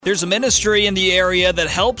There's a ministry in the area that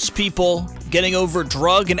helps people getting over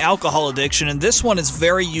drug and alcohol addiction, and this one is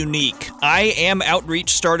very unique. I Am Outreach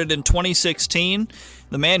started in 2016.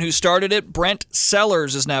 The man who started it, Brent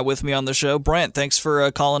Sellers, is now with me on the show. Brent, thanks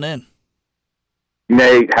for calling in.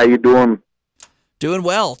 Nate, how you doing? Doing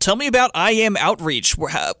well. Tell me about I Am Outreach.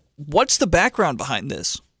 What's the background behind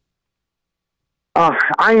this? I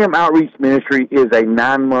Am Outreach Ministry is a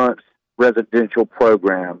 9-month residential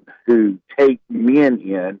program who take men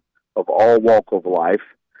in of all walk of life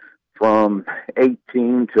from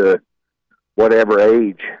 18 to whatever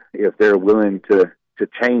age if they're willing to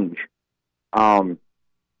change.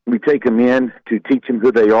 We take them in to teach them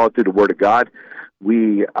who they are through the Word of God.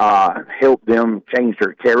 We help them change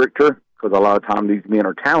their character because a lot of times these men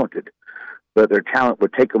are talented, but their talent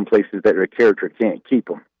would take them places that their character can't keep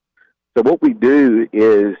them. So what we do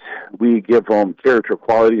is we give them character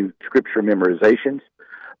quality scripture memorizations.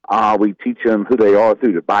 We teach them who they are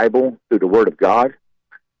through the Bible, through the Word of God,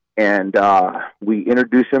 and we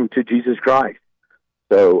introduce them to Jesus Christ.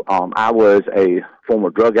 So I was a former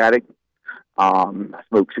drug addict. I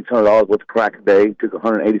smoked $600 worth of crack a day, took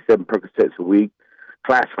 187 Percocets a week,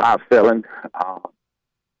 class 5 felon,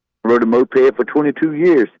 rode a moped for 22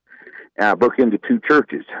 years, and I broke into 2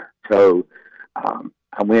 churches. So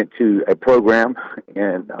I went to a program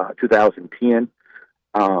in 2010,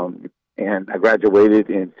 and I graduated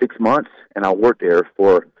in 6 months, and I worked there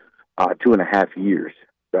for 2.5 years.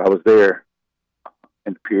 So I was there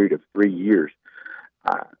in a period of 3 years.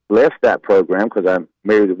 I left that program because I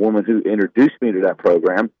married a woman who introduced me to that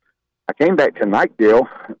program. I came back to Knightdale,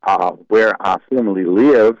 where I formerly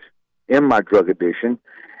lived in my drug addiction,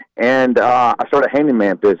 and I started a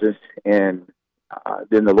handyman business, and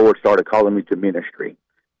then the Lord started calling me to ministry.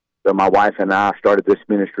 So my wife and I started this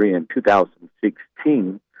ministry in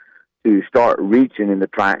 2016 to start reaching in the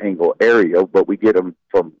Triangle area, but we get them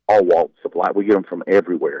from all walks of life. We get them from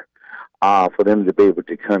everywhere for them to be able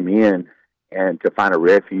to come in and to find a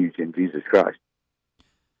refuge in Jesus Christ.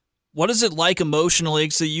 What is it like emotionally?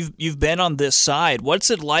 So you've been on this side. What's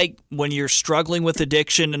it like when you're struggling with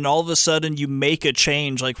addiction and all of a sudden you make a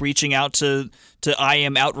change, like reaching out to I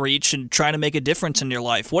Am Outreach and trying to make a difference in your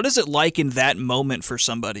life? What is it like in that moment for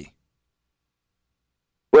somebody?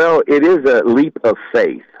 Well, it is a leap of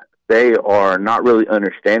faith. They are not really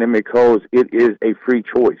understanding because it is a free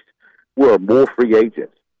choice. We're more free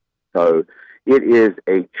agents. So it is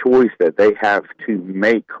a choice that they have to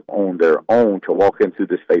make on their own to walk into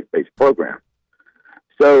this faith-based program.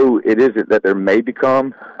 So it isn't that they're made to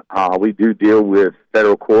come. We do deal with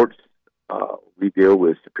federal courts. We deal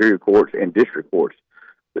with superior courts and district courts.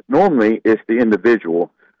 But normally it's the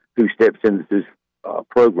individual who steps into this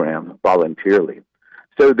program voluntarily.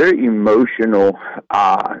 So their emotional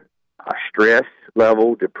stress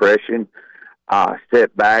level, depression,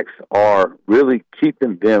 setbacks are really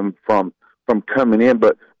keeping them from coming in.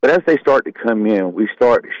 But as they start to come in, we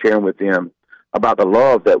start sharing with them about the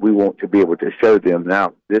love that we want to be able to show them.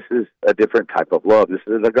 Now, this is a different type of love. This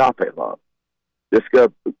is agape love. This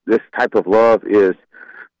type of love is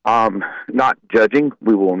not judging.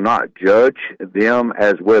 We will not judge them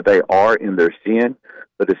as where they are in their sin.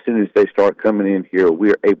 But as soon as they start coming in here,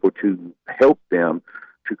 we are able to help them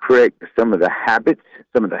to correct some of the habits,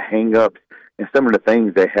 some of the hang-ups, and some of the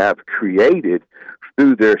things they have created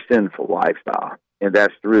through their sinful lifestyle. And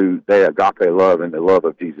that's through the agape love and the love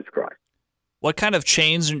of Jesus Christ. What kind of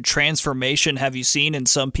change and transformation have you seen in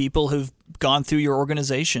some people who've gone through your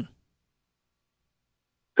organization?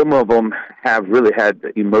 Some of them have really had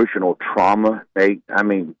emotional trauma.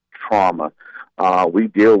 Trauma. We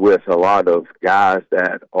deal with a lot of guys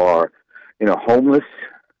that are, homeless.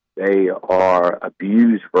 They are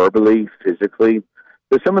abused verbally, physically.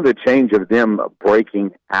 So some of the change of them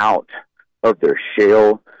breaking out of their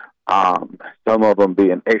shell, some of them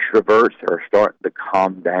being extroverts are starting to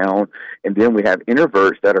calm down. And then we have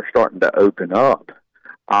introverts that are starting to open up.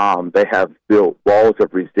 They have built walls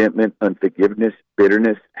of resentment, unforgiveness,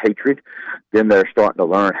 bitterness, hatred. Then they're starting to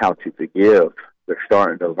learn how to forgive. They're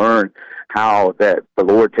starting to learn how that the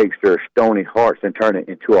Lord takes their stony hearts and turn it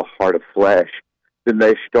into a heart of flesh. Then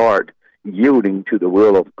they start yielding to the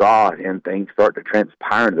will of God, and things start to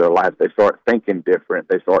transpire in their life. They start thinking different.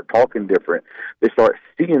 They start talking different. They start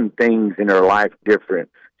seeing things in their life different,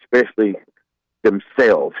 especially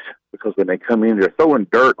themselves, because when they come in, they're throwing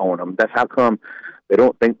dirt on them. That's how come they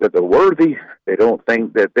don't think that they're worthy. They don't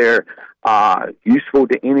think that they're useful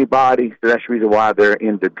to anybody. So that's the reason why they're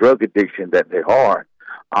in the drug addiction that they are.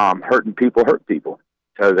 Hurting people hurt people,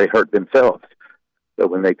 so they hurt themselves. So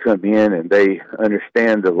when they come in and they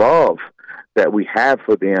understand the love that we have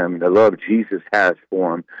for them, the love Jesus has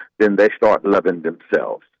for them, then they start loving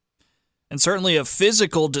themselves. And certainly a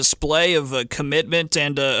physical display of a commitment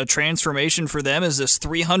and a transformation for them is this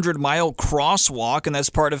 300-mile crosswalk, and that's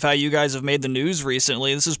part of how you guys have made the news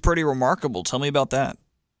recently. This is pretty remarkable. Tell me about that.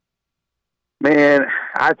 Man,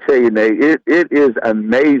 I tell you, Nate, it is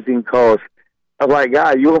amazing because I was like,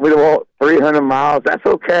 God, you want me to walk 300 miles? That's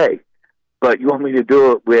okay. But you want me to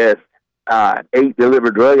do it with 8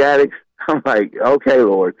 delivered drug addicts? I'm like, okay,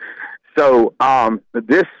 Lord. So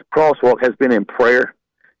this crosswalk has been in prayer.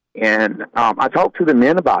 And I talked to the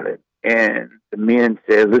men about it, and the men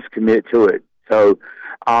said, let's commit to it. So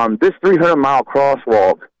this 300-mile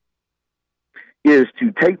crosswalk is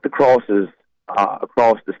to take the crosses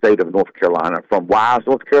across the state of North Carolina, from Wise,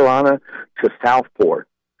 North Carolina, to Southport.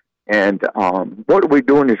 And what we're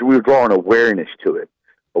doing is we're drawing awareness to it,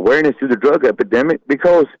 awareness to the drug epidemic,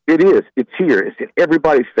 because it is. It's here. It's in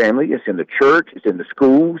everybody's family. It's in the church. It's in the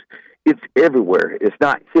schools. It's everywhere. It's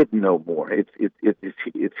not hidden no more. It's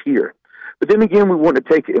here. But then again, we want to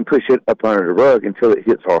take it and push it up under the rug until it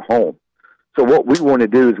hits our home. So what we want to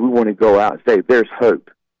do is we want to go out and say, there's hope.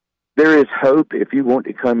 There is hope. If you want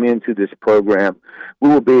to come into this program, we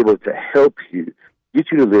will be able to help you, get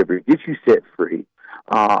you delivered, get you set free.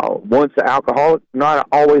 Once an alcoholic, not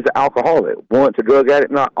always an alcoholic. Once a drug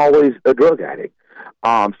addict, not always a drug addict.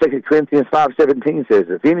 2 Corinthians 5:17 says,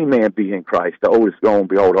 if any man be in Christ, the old is gone,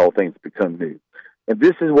 behold, all things become new. And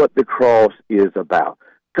this is what the cross is about.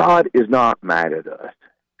 God is not mad at us.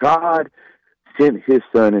 God sent his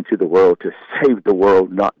son into the world to save the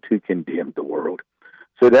world, not to condemn the world.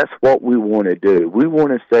 So that's what we want to do. We want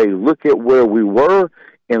to say, look at where we were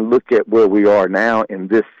and look at where we are now, and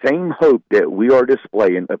this same hope that we are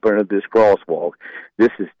displaying up under this crosswalk,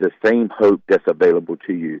 this is the same hope that's available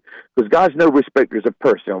to you. Because God's no respecters of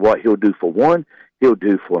person. What he'll do for one, he'll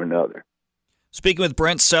do for another. Speaking with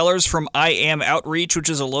Brent Sellers from I Am Outreach, which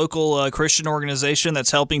is a local Christian organization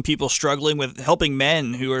that's helping people helping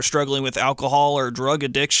men who are struggling with alcohol or drug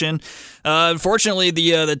addiction. Unfortunately,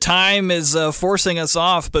 the time is forcing us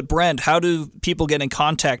off, but Brent, how do people get in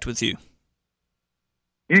contact with you?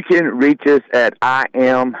 You can reach us at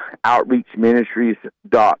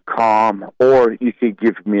IamOutreachMinistries.com, or you can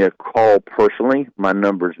give me a call personally. My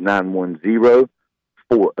number is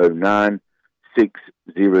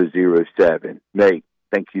 910-409-6007. Nate,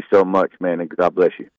 thank you so much, man, and God bless you.